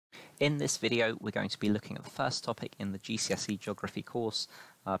In this video, we're going to be looking at the first topic in the GCSE Geography course,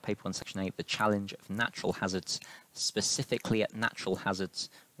 Paper 1, Section 8, the challenge of natural hazards. Specifically at natural hazards,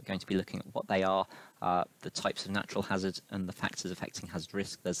 we're going to be looking at what they are, the types of natural hazards, and the factors affecting hazard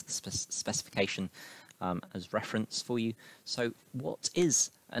risk. There's the specification as reference for you. So what is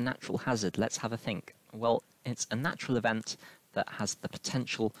a natural hazard? Let's have a think. Well, it's a natural event that has the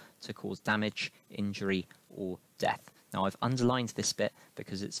potential to cause damage, injury, or death. Now, I've underlined this bit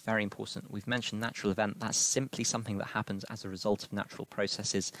because it's very important. We've mentioned natural event. That's simply something that happens as a result of natural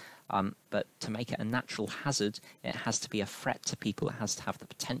processes. But to make it a natural hazard, it has to be a threat to people. It has to have the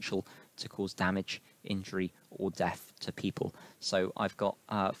potential to cause damage, injury, or death to people. So I've got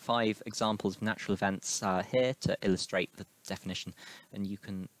 5 examples of natural events here to illustrate the definition. And you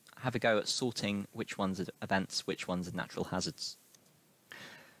can have a go at sorting which ones are events, which ones are natural hazards.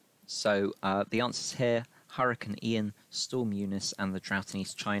 So the answers here: Hurricane Ian, Storm Eunice, and the drought in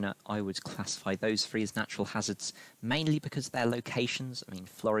East China. I would classify those 3 as natural hazards, mainly because their locations. I mean,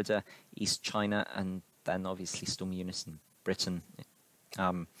 Florida, East China, and then obviously Storm Eunice in Britain.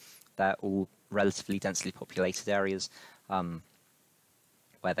 They're all relatively densely populated areas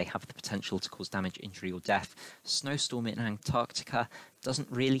where they have the potential to cause damage, injury, or death. Snowstorm in Antarctica doesn't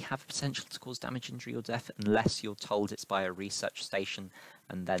really have the potential to cause damage, injury, or death unless you're told it's by a research station,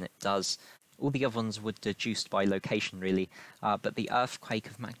 and then it does. All the other ones were deduced by location, really, but the earthquake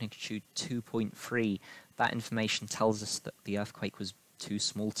of magnitude 2.3, that information tells us that the earthquake was too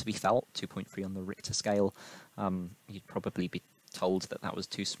small to be felt, 2.3 on the Richter scale. You'd probably be told that that was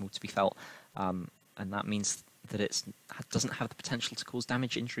too small to be felt, and that means that it doesn't have the potential to cause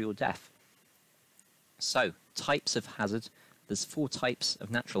damage, injury, or death. So, types of hazard. There's 4 types of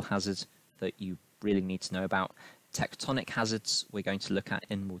natural hazard that you really need to know about. Tectonic hazards we're going to look at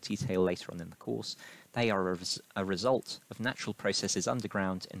in more detail later on in the course. They are a result of natural processes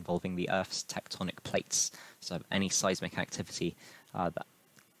underground involving the Earth's tectonic plates, so any seismic activity that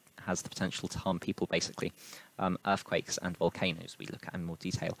has the potential to harm people, basically. Earthquakes and volcanoes we look at in more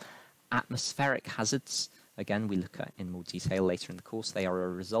detail. Atmospheric hazards, again, we look at in more detail later in the course. They are a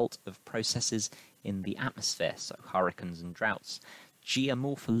result of processes in the atmosphere, so hurricanes and droughts.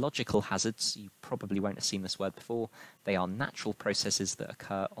 Geomorphological hazards, you probably won't have seen this word before. They are natural processes that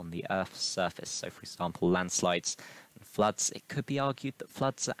occur on the Earth's surface. So, for example, landslides and floods. It could be argued that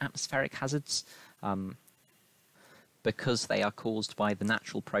floods are atmospheric hazards because they are caused by the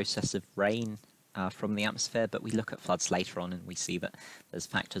natural process of rain from the atmosphere, but we look at floods later on and we see that there's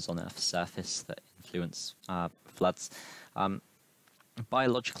factors on Earth's surface that influence floods.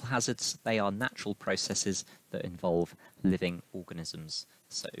 Biological hazards, they are natural processes that involve living organisms.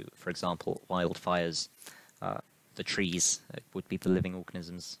 So, for example, wildfires, the trees would be the living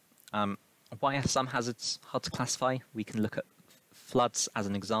organisms. Why are some hazards hard to classify? We can look at floods as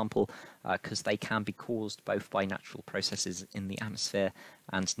an example because they can be caused both by natural processes in the atmosphere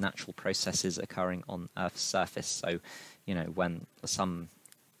and natural processes occurring on Earth's surface. So, you know, when some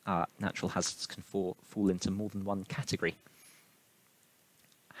natural hazards can fall into more than one category.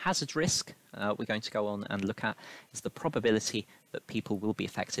 Hazard risk, we're going to go on and look at, is the probability that people will be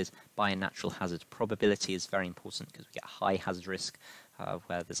affected by a natural hazard. Probability is very important because we get high hazard risk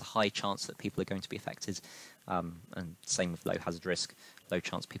where there's a high chance that people are going to be affected, and same with low hazard risk, low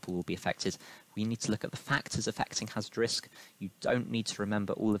chance people will be affected. We need to look at the factors affecting hazard risk. You don't need to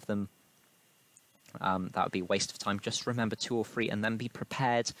remember all of them. That would be a waste of time. Just remember 2 or 3 and then be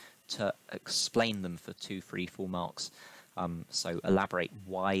prepared to explain them for 2, 3, 4 marks. So elaborate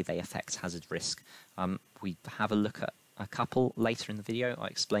why they affect hazard risk. We have a look at a couple later in the video. I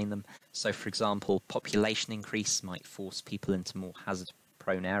explain them. So, for example, population increase might force people into more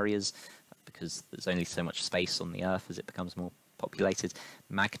hazard-prone areas because there's only so much space on the Earth as it becomes more populated.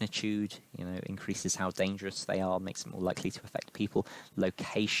 Magnitude, you know, increases how dangerous they are, makes it more likely to affect people.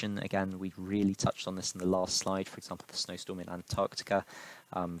 Location, again, we really touched on this in the last slide. For example, the snowstorm in Antarctica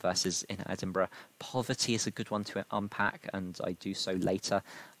versus in Edinburgh. Poverty is a good one to unpack, and I do so later.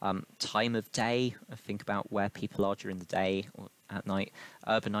 Time of day, think about where people are during the day or at night.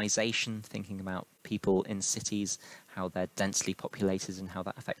 Urbanization, thinking about people in cities, how they're densely populated and how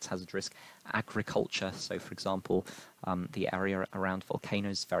that affects hazard risk. Agriculture, so for example, the area around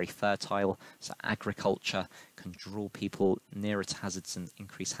volcanoes is very fertile, so agriculture can draw people nearer to hazards and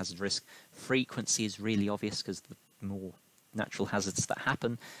increase hazard risk. Frequency is really obvious because the more natural hazards that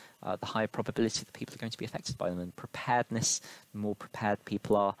happen, the higher probability that people are going to be affected by them. And preparedness, the more prepared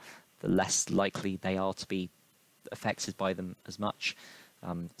people are, the less likely they are to be affected by them as much.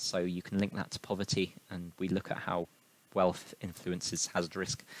 So you can link that to poverty, and we look at how wealth influences hazard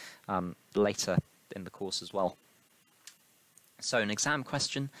risk later in the course as well. So an exam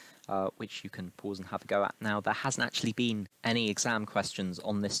question, which you can pause and have a go at. Now, there hasn't actually been any exam questions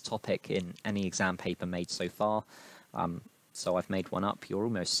on this topic in any exam paper made so far. So I've made one up. You're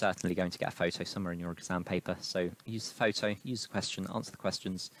almost certainly going to get a photo somewhere in your exam paper. So use the photo, use the question, answer the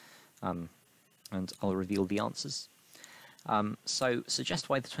questions, and I'll reveal the answers. So suggest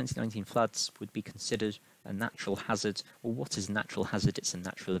why the 2019 floods would be considered a natural hazard. Well, what is a natural hazard? It's a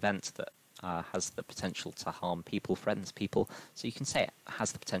natural event that has the potential to harm people, threatens people. So you can say it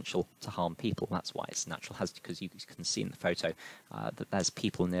has the potential to harm people. That's why it's a natural hazard, because you can see in the photo that there's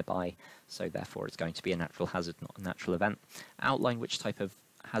people nearby. So therefore it's going to be a natural hazard, not a natural event. Outline which type of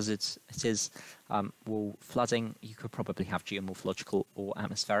hazard it is. Well, flooding, you could probably have geomorphological or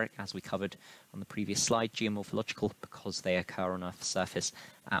atmospheric, as we covered on the previous slide. Geomorphological, because they occur on Earth's surface.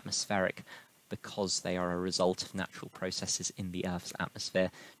 Atmospheric, because they are a result of natural processes in the Earth's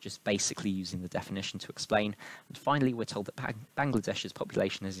atmosphere, just basically using the definition to explain. And finally, we're told that Bangladesh's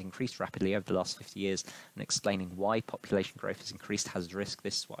population has increased rapidly over the last 50 years, and explaining why population growth has increased hazard risk.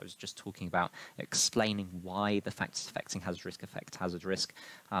 This is what I was just talking about, explaining why the factors affecting hazard risk affect hazard risk.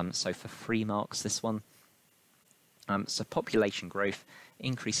 So for 3 marks, this one. So population growth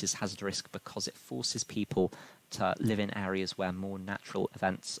increases hazard risk because it forces people to live in areas where more natural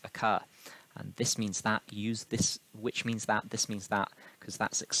events occur. And this means that, use this, which means that, this means that, because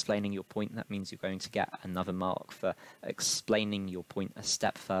that's explaining your point. That means you're going to get another mark for explaining your point a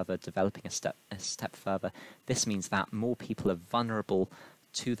step further, developing a step further. This means that more people are vulnerable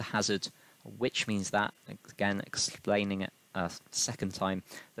to the hazard, which means that, again, explaining it a second time,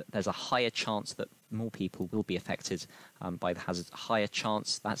 that there's a higher chance that more people will be affected by the hazard. A higher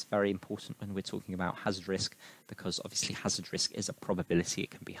chance, that's very important when we're talking about hazard risk, because obviously hazard risk is a probability.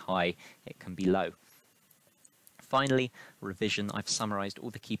 It can be high, it can be low. Finally, revision. I've summarized all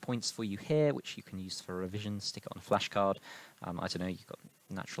the key points for you here, which you can use for revision. Stick it on a flashcard. I don't know, you've got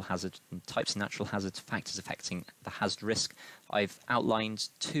natural hazard, types of natural hazards, factors affecting the hazard risk. I've outlined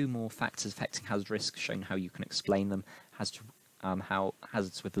 2 more factors affecting hazard risk, shown how you can explain them, how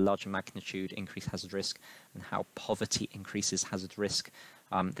hazards with a larger magnitude increase hazard risk, and how poverty increases hazard risk.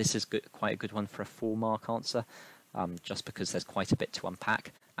 This is quite a good one for a 4-mark answer, just because there's quite a bit to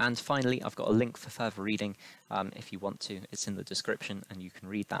unpack. And finally, I've got a link for further reading if you want to. It's in the description, and you can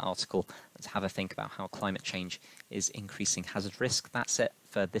read that article and have a think about how climate change is increasing hazard risk. That's it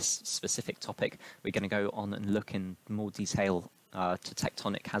for this specific topic. We're going to go on and look in more detail to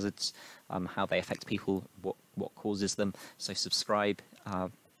tectonic hazards, how they affect people, what causes them. So subscribe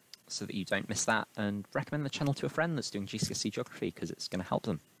so that you don't miss that, and recommend the channel to a friend that's doing GCSE Geography, because it's going to help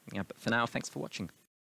them. Yeah, but for now, thanks for watching.